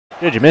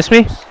Did you miss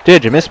me?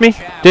 Did you miss me?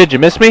 Did you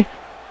miss me?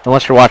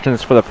 Unless you're watching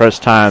this for the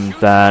first time,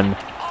 then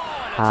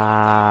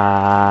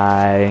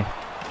hi.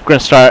 We're going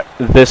to start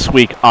this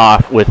week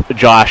off with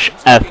Josh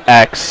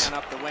FX,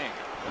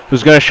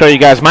 who's going to show you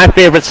guys my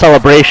favorite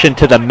celebration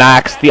to the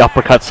max, the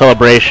uppercut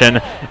celebration.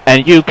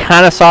 And you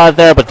kind of saw it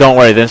there, but don't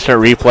worry, the instant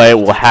replay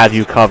will have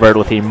you covered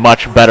with a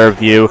much better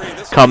view.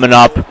 Coming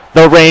up,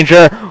 the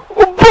Ranger,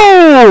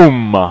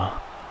 boom!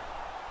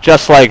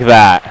 Just like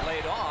that.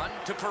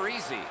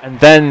 And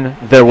then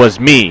there was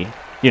me,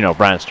 you know,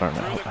 Brianstormed.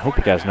 I hope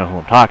you guys know who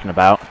I'm talking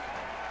about.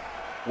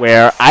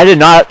 Where I did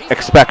not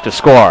expect to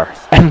score.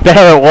 And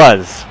there it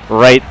was,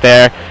 right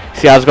there.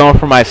 See, I was going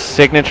for my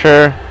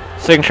signature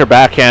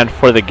backhand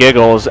for the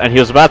giggles, and he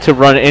was about to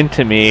run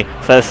into me,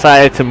 so I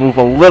decided to move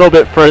a little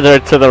bit further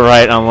to the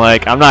right. I'm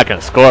like, I'm not going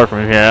to score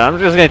from here. I'm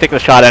just going to take the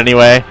shot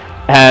anyway.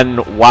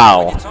 And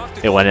wow,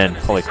 it went in.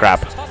 Holy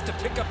crap.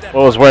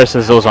 What was worse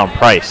is it was on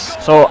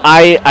price. So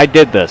I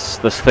did this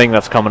thing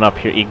that's coming up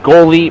here. A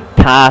goalie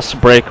pass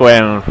breakaway,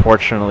 and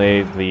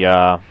unfortunately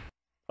the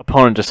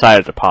opponent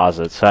decided to pause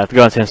it. So I have to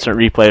go into instant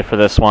replay for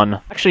this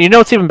one. Actually, you know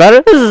what's even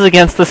better? This is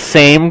against the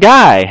same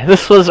guy.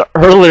 This was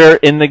earlier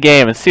in the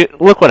game. And see,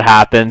 look what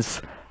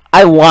happens.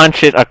 I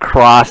launch it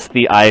across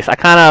the ice. I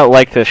kind of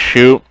like to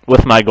shoot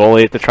with my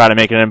goalie to try to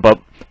make it in,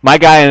 but my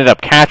guy ended up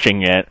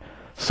catching it.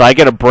 So I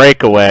get a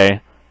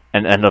breakaway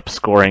and end up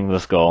scoring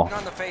this goal.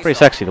 Pretty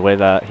sexy the way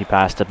that he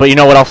passed it. But you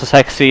know what else is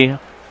sexy?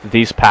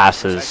 These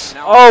passes.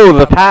 Oh,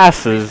 the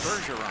passes.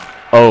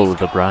 Oh,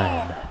 the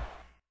Brian.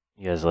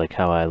 You guys like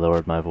how I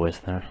lowered my voice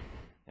there?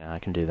 Yeah, I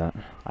can do that.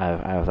 I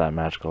have that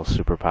magical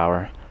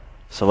superpower.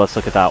 So let's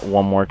look at that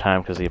one more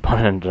time because the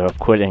opponent ended up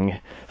quitting.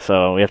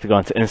 So we have to go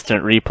into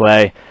instant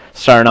replay.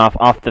 Starting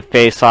off the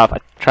face-off. I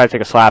try to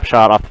take a slap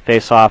shot off the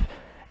face-off.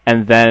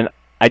 And then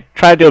I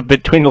try to do a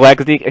between the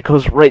legs deke. It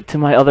goes right to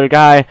my other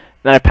guy.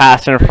 Then I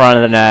pass it in front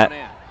of the net.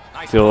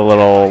 Do a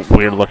little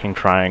weird-looking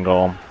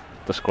triangle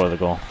to score the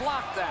goal.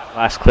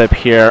 Last clip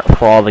here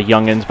for all the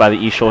youngins by the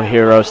Ishul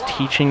Heroes,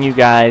 teaching you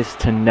guys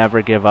to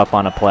never give up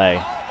on a play.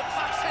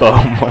 Boom.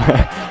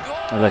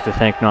 I'd like to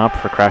thank Nop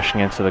for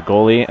crashing into the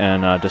goalie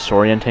and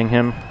disorienting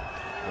him.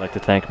 I'd like to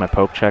thank my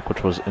poke check,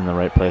 which was in the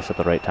right place at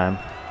the right time.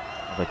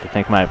 I'd like to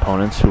thank my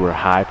opponents, who were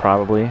high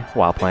probably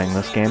while playing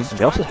this game.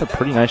 They also have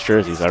pretty nice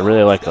jerseys. I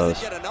really like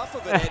those.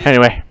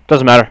 Anyway,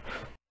 doesn't matter.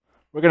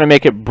 We're going to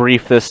make it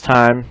brief this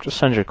time. Just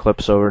send your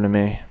clips over to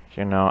me.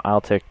 You know,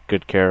 I'll take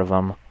good care of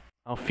them.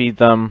 I'll feed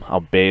them. I'll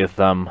bathe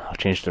them. I'll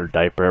change their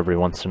diaper every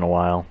once in a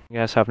while. You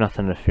guys have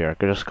nothing to fear.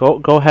 Just go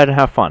ahead and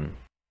have fun.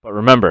 But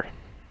remember,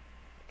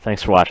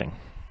 thanks for watching.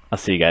 I'll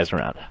see you guys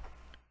around.